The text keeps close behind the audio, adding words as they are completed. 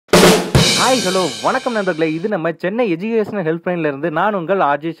Hi hello வணக்கம் நண்பர்களே. இது நம்ம சென்னை எஜுகேஷனல் ஹெல்ப்லைன்ல இருந்து நான் உங்கள்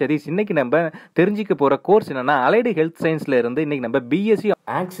ஆர்ஜே சதீஷ். இன்னைக்கு நம்ம தெரிஞ்சிக்க போற கோர்ஸ் என்னன்னா அலைடு ஹெல்த் சயின்ஸ்ல இருந்து இன்னைக்கு நம்ம B.Sc.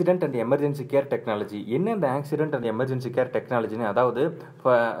 Accident and emergency care technology. என்ன இந்த ஆக்சிடென்ட் அண்ட் எமர்ஜென்சி கேர் டெக்னாலஜின்னு, அதாவது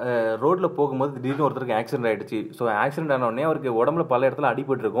ரோட்ல போகும்போது திடீர்னு ஒருத்தருக்கு ஆக்சிடென்ட் ஆயிடுச்சு. ஸோ ஆக்சிடென்ட் ஆன உடனே அவருக்கு உடம்புல பல இடத்துல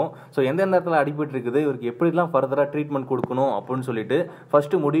அடிபட்டு இருக்கும். ஸோ எந்தெந்த இடத்துல அடிபட்டு இருக்குது, இவருக்கு எப்படிலாம் ஃபர்தரா ட்ரீட்மெண்ட் கொடுக்கணும் அப்படின்னு சொல்லிட்டு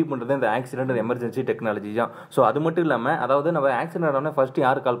ஃபர்ஸ்ட் முடிவு பண்றது இந்த ஆக்சிடென்ட் அண்ட் எமர்ஜென்சி டெக்னாலஜி தான். ஸோ அது மட்டும் இல்லாமல், அதாவது நம்ம ஆக்சிடென்ட் ஆன ஃபர்ஸ்ட்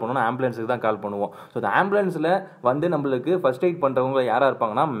யார் கால் பண்ணணும், ஆம்புலன்ஸுக்கு தான் கால் பண்ணுவோம். ஸோ இந்த ஆம்புலன்ஸில் வந்து நம்மளுக்கு ஃபர்ஸ்ட் எய்ட் பண்ணுறவங்க யாராக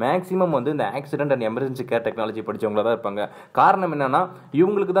இருப்பாங்கன்னா மேக்ஸிமம் வந்து இந்த accident and emergency care technology படித்தவங்கள தான் இருப்பாங்க. காரணம் என்னன்னா,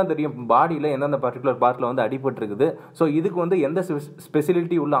 இவங்களுக்கு தான் தெரியும் பாடியில் எந்தெந்த பர்டிகுலர் பார்ட்டில் வந்து அடிபட்டு இருக்குது. ஸோ இதுக்கு வந்து எந்த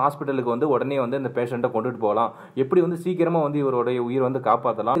ஸ்பெசிலிட்டி உள்ள ஹாஸ்பிட்டலுக்கு வந்து உடனே வந்து இந்த பேஷண்ட்டை கொண்டுட்டு போகலாம், எப்படி வந்து சீக்கிரமாக வந்து இவருடைய உயிர் வந்து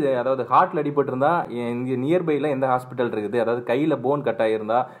காப்பாற்றலாம். அதாவது ஹார்ட்டில் அடிபட்டு இருந்தால் இங்கே நியர்பையில் எந்த ஹாஸ்பிட்டல் இருக்குது, அதாவது கையில் போன் கட்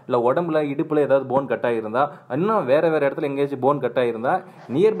ஆகிருந்தா, இல்லை உடம்புல இடுப்பில் ஏதாவது போன் கட் ஆகிருந்தா, இன்னும் வேறு இடத்துல எங்கேயாச்சும் போன் கட் ஆகிருந்தா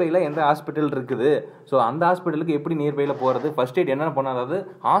நியர்பையில் எந்த ஹாஸ்பிட்டல் இருக்குது, ஸோ அந்த ஹாஸ்பிட்டலுக்கு எப்படி நியர்பையில் போகிறது, ஃபர்ஸ்ட் எய்ட் என்னென்ன பண்ண, அதாவது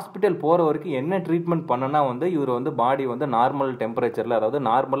ஹாஸ்பிட்டல் போகிற வரைக்கும் என்ன ட்ரீட்மெண்ட் பண்ணனா வந்து இவர் வந்து பாடி வந்து நார்மல் டெம்பரேச்சரில், அதாவது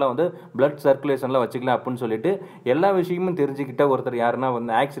நார்மலாக வந்து பிளட் சர்க்குலேஷனில் வச்சுக்கலாம் அப்படின்னு சொல்லிட்டு எல்லா விஷயமும் தெரிஞ்சுக்கிட்ட ஒருத்தர் யாருன்னா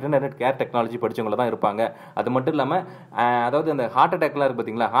வந்து ஆக்சிடென்ட் அண்ட் கேர் டெக்னாலஜி படித்தவங்கள தான் இருப்பாங்க. அது மட்டும் இல்லாமல், அதாவது அந்த ஹார்ட் அட்டாக்லாம் இருக்குது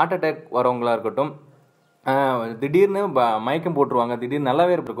பார்த்தீங்களா, ஹார்ட் அட்டாக் வரவங்களா இருக்கட்டும், திடீர்னு மயக்கம் போட்டுருவாங்க, திடீர்னு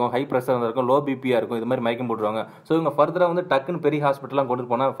நல்லாவே இருக்கும், ஹை ப்ரெஷர் இருக்கும், லோ பிபியாக இருக்கும், இது மாதிரி மயக்கம் போட்டுருவாங்க. ஸோ இவங்க ஃபர்தராக வந்து டக்குன்னு பெரிய ஹாஸ்பிட்டலாம் கொண்டு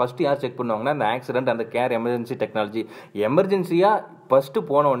போனால் ஃபர்ஸ்ட் யார் செக் பண்ணுவாங்கன்னா இந்த ஆக்சிடென்ட் அந்த கேர் எமர்ஜென்சி டெக்னாலஜி. எமர்ஜென்சியாக ஃபர்ஸ்ட்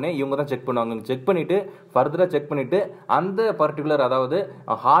போன உடனே இவங்க தான் செக் பண்ணுவாங்க. செக் பண்ணிவிட்டு ஃபர்தராக செக் பண்ணிவிட்டு அந்த பர்டிகுலர், அதாவது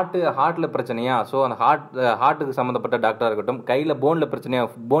ஹார்ட்டில் பிரச்சனையா, ஸோ அந்த ஹார்ட்டுக்கு சம்மந்தப்பட்ட டாக்டராக இருக்கட்டும், கையில் போனில் பிரச்சனையா,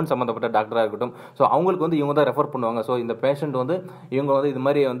 போன் சம்மந்தப்பட்ட டாக்டராக இருக்கட்டும், ஸோ அவங்களுக்கு வந்து இவங்க தான் ரெஃபர் பண்ணுவாங்க. ஸோ இந்த பேஷண்ட் வந்து இவங்க வந்து இது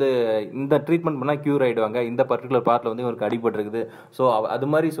மாதிரி வந்து இந்த ட்ரீட்மெண்ட் பண்ணால் க்யூர் ஆகிடுவாங்க, இந்த பர்டிகுலர் பார்ட்டில் வந்து இவருக்கு அடிபட்டு இருக்குது. ஸோ அது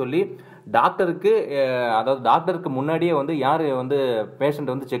மாதிரி சொல்லி டாக்டருக்கு, அதாவது டாக்டருக்கு முன்னாடியே வந்து யார் வந்து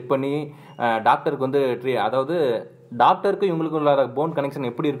பேஷண்ட் வந்து செக் பண்ணி டாக்டருக்கு வந்து அதாவது டாக்டருக்கு இவங்களுக்கு உள்ள போன் கனெக்ஷன்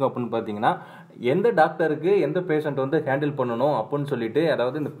எப்படி இருக்கும் அப்படின்னு பார்த்தீங்கன்னா, எந்த டாக்டருக்கு எந்த பேஷண்ட் வந்து ஹேண்டில் பண்ணணும் அப்படின்னு சொல்லிட்டு,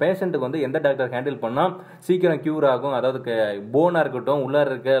 அதாவது இந்த பேஷண்ட்டுக்கு வந்து எந்த டாக்டர் ஹேண்டில் பண்ணால் சீக்கிரம் க்யூர் ஆகும், அதாவது போனாக இருக்கட்டும், உள்ளார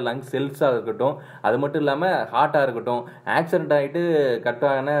இருக்க லங்ஸ் செல்ஸாக இருக்கட்டும், அது மட்டும் இல்லாமல் ஹார்ட்டாக இருக்கட்டும், ஆக்சிடென்ட் ஆகிட்டு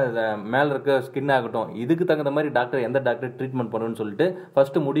கட்டான மேலே இருக்க ஸ்கின் ஆகட்டும், இதுக்கு தகுந்த மாதிரி டாக்டர் எந்த டாக்டர் ட்ரீட்மெண்ட் பண்ணணும்னு சொல்லிட்டு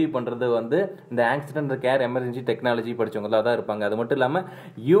ஃபர்ஸ்ட் முடிவு பண்ணுறது வந்து இந்த ஆக்சிடென்ட் கேர் எமர்ஜென்சி டெக்னாலஜி படித்தவங்க தான் இருப்பாங்க. அது மட்டும் இல்லாமல்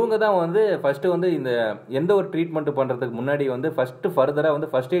இவங்க தான் வந்து ஃபர்ஸ்ட் வந்து இந்த எந்த ஒரு ட்ரீட்மெண்ட் பண்ணுறதுக்கு முன்னாடி வந்து ஃபர்ஸ்ட் ஃபர்தராக வந்து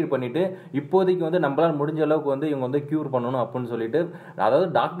ஃபர்ஸ்ட் எய்ட் பண்ணிவிட்டு இப்போதைக்கு வந்து நம்மளால் முடிஞ்ச அளவுக்கு வந்து இவங்க வந்து க்யூர் பண்ணணும் அப்படின்னு சொல்லிட்டு, அதாவது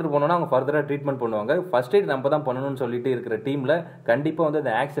டாக்டர் போனோன்னா அவங்க ஃபர்தராக ட்ரீட்மெண்ட் பண்ணுவாங்க. ஃபர்ஸ்ட் எய்ட் நம்ம தான் பண்ணணும்னு சொல்லிட்டு இருக்கிற டீமில் கண்டிப்பாக வந்து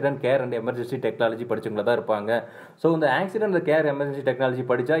இந்த accident care and emergency technology படிச்சவங்கள தான் இருப்பாங்க. ஸோ இந்த ஆக்சிடென்ட் கேர் எமர்ஜென்சி டெக்னாலஜி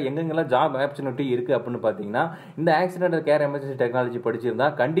படித்தா எங்கெங்கெல்லாம் ஜாப் ஆப்பர்ச்சுனிட்டி இருக்குது அப்படின்னு பார்த்தீங்கன்னா, இந்த ஆக்சிடென்ட் கேர் எமர்ஜென்சி டெக்னாலஜி படிச்சிருந்தா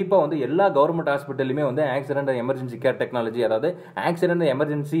கண்டிப்பாக வந்து எல்லா கவர்மெண்ட் ஹாஸ்பிட்டலுமே வந்து ஆக்சிடென்ட் எமர்ஜென்சி கேர் டெக்னாலஜி, அதாவது ஆக்சிடென்ட்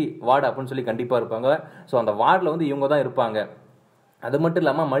எமர்ஜென்சி வார்டு அப்படின்னு சொல்லி கண்டிப்பாக இருப்பாங்க. ஸோ அந்த வார்டில் வந்து இவங்க தான் இருப்பாங்க. அது மட்டும்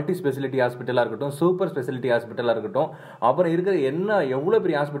இல்லாமல் மல்டி ஸ்பெஷாலிட்டி ஹாஸ்பிட்டலாக இருக்கட்டும், சூப்பர் ஸ்பெஷாலிட்டி ஹாஸ்பிட்டலாக இருக்கட்டும், அப்புறம் இருக்கிற எவ்வளோ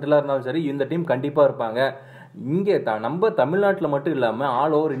பெரிய ஹாஸ்பிட்டலாக இருந்தாலும் சரி இந்த டீம் கண்டிப்பாக இருப்பாங்க. இங்கே நம்ம தமிழ்நாட்டில் மட்டும் இல்லாமல்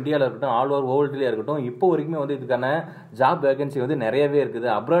ஆல் ஓவர் இந்தியாவில் இருக்கட்டும், ஆல் ஓவர் வேர்ல்டுலேயே இருக்கட்டும், இப்போ வரைக்குமே வந்து இதுக்கான ஜாப் வேகன்சி வந்து நிறையவே இருக்குது.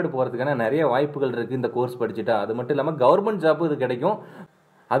 அப்ராட் போகிறதுக்கான நிறைய வாய்ப்புகள் இருக்குது இந்த கோர்ஸ் படிச்சுட்டா. அது மட்டும் இல்லாமல் கவர்மெண்ட் ஜாப்பு இது கிடைக்கும்.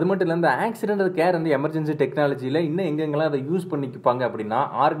 அது மட்டும் இல்லை, இந்த ஆக்சிடென்ட் கேர் அந்த எமர்ஜென்சி டெக்னாலஜியில் இன்னும் எங்கெங்கெல்லாம் அதை யூஸ் பண்ணிப்பாங்க அப்படின்னா,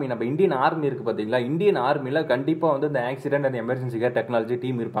 ஆர்மி, நம்ம இந்தியன் ஆர்மி இருக்குது பார்த்தீங்களா, இந்தியன் ஆர்மியில் கண்டிப்பாக வந்து இந்த accident and emergency care technology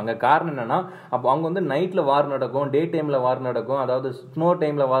team இருப்பாங்க. காரணம் என்னன்னா, அப்போ அவங்க வந்து நைட்டில் வார் நடக்கும், டே டைமில் வார் நடக்கும், அதாவது ஸ்னோ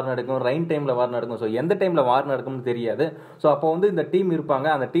டைமில் வார் நடக்கும், ரெயின் டைமில் வார் நடக்கும். ஸோ எந்த டைமில் வார் நடக்கும்னு தெரியாது. ஸோ அப்போ வந்து இந்த டீம் இருப்பாங்க.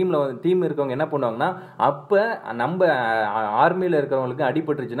 அந்த டீம் இருக்கவங்க என்ன பண்ணுவாங்கன்னா, அப்போ நம்ம ஆர்மியில் இருக்கிறவங்களுக்கு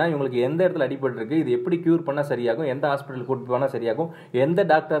அடிபட்டுருச்சுன்னா இவங்களுக்கு எந்த இடத்துல அடிபட்டுருக்கு, இது எப்படி க்யூர் பண்ணால் சரியாகும், எந்த ஹாஸ்பிட்டல் கூட்டு போனால் சரியாகும்,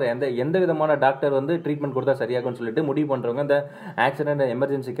 எந்த எந்த விதமான டாக்டர் வந்து ட்ரீட்மெண்ட் கொடுத்தா சரியாகும்னு சொல்லிட்டு முடிவு பண்றவங்க இந்த ஆக்சிடென்ட்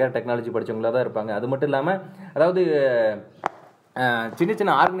எமர்ஜென்சி கேர் டெக்னாலஜி படிச்சவங்களா தான் இருப்பாங்க. அது மட்டும் இல்லாம, அதாவது சின்ன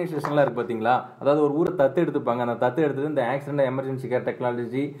சின்ன ஆர்கனைசேஷன்லாம் இருக்குது பார்த்தீங்களா, அதாவது ஒரு ஊரை தத்து எடுத்துப்பாங்க. அந்த தத்து எடுத்தது இந்த ஆக்சிடென்ட் எமர்ஜென்சி கேர்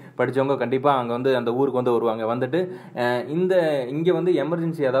டெக்னாலஜி படித்தவங்க கண்டிப்பாக அங்கே வந்து அந்த ஊருக்கு வந்து வருவாங்க. வந்துட்டு இங்கே வந்து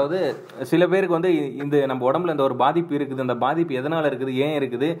எமர்ஜென்சி, அதாவது சில பேருக்கு வந்து இந்த நம்ம உடம்புல இந்த ஒரு பாதிப்பு இருக்குது, அந்த பாதிப்பு எதனால் இருக்குது, ஏன்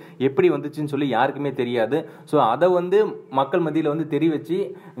இருக்குது, எப்படி வந்துச்சுன்னு சொல்லி யாருக்குமே தெரியாது. ஸோ அதை வந்து மக்கள் மத்தியில் வந்து தெரிவித்து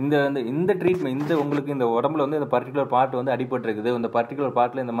இந்த ட்ரீட்மெண்ட், உங்களுக்கு இந்த உடம்புல வந்து இந்த பர்டிகுலர் பார்ட் வந்து அடிபட்டு இருக்குது, இந்த பர்டிகுலர்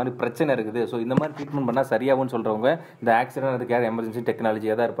பார்ட்டில் இந்த மாதிரி பிரச்சனை இருக்குது, ஸோ இந்த மாதிரி ட்ரீட்மெண்ட் பண்ணால் சரியாகும்னு சொல்கிறவங்க இந்த ஆக்சிடென்ட் கேர் எமர்ஜென்சி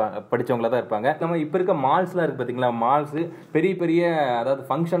டெக்னாலஜியாக தான் இருப்பாங்க, படித்தவங்களா தான் இருப்பாங்க. நம்ம இப்போ இருக்க மால்ஸ்லாம் இருக்குது பார்த்தீங்களா, மால்ஸ் பெரிய பெரிய, அதாவது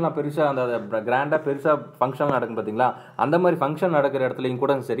ஃபங்க்ஷன்லாம் பெருசாக, அந்த கிராண்டாக பெருசாக ஃபங்க்ஷன்லாம் நடக்கும் பார்த்தீங்களா, அந்த மாதிரி ஃபங்க்ஷன் நடக்கிற இடத்துலையும்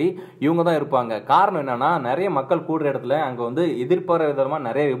கூட சரி இவங்க தான் இருப்பாங்க. காரணம் என்னன்னா, நிறைய மக்கள் கூடுற இடத்துல அங்கே வந்து எதிர்பாராத விதமாக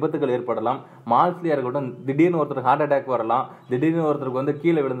நிறைய விபத்துகள் ஏற்படலாம். மால்ஸ்லேயே இருக்கட்டும், திடீர்னு ஒருத்தருக்கு ஹார்ட் அட்டாக் வரலாம், திடீர்னு ஒருத்தருக்கு வந்து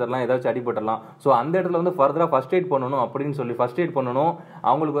கீழே விழுந்துடலாம், ஏதாச்சும் அடிபட்டலாம். ஸோ அந்த இடத்துல வந்து ஃபர்தராக ஃபர்ஸ்ட் எய்ட் பண்ணணும் அப்படின்னு சொல்லி ஃபர்ஸ்ட் எய்ட் பண்ணணும்.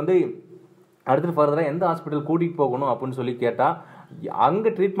 அவங்களுக்கு வந்து அடுத்து ஃபர்தராக எந்த ஹாஸ்பிட்டல் கூட்டிகிட்டு போகணும் அப்படின்னு சொல்லி கேட்டால் அங்கே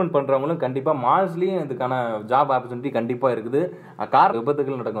ட்ரீட்மெண்ட் பண்ணுறவங்களும் கண்டிப்பாக மாஸ்லேயும் இதுக்கான ஜாப் ஆப்பர்ச்சுனிட்டி கண்டிப்பாக இருக்குது. கார்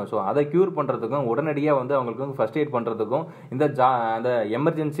விபத்துகள் நடக்கும். ஸோ அதை க்யூர் பண்ணுறதுக்கும் உடனடியாக வந்து அவங்களுக்கு ஃபர்ஸ்ட் எய்ட் பண்ணுறதுக்கும் அந்த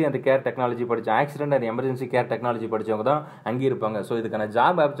எமர்ஜென்சி அந்த கேர் டெக்னாலஜி படித்த accident and emergency care technology படித்தவங்க தான் அங்கே இருப்பாங்க. ஸோ இதுக்கான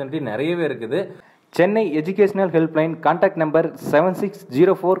ஜாப் ஆப்பர்ச்சுனிட்டி நிறையவே இருக்குது. Chennai educational helpline contact number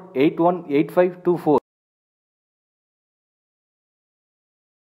 7604818524.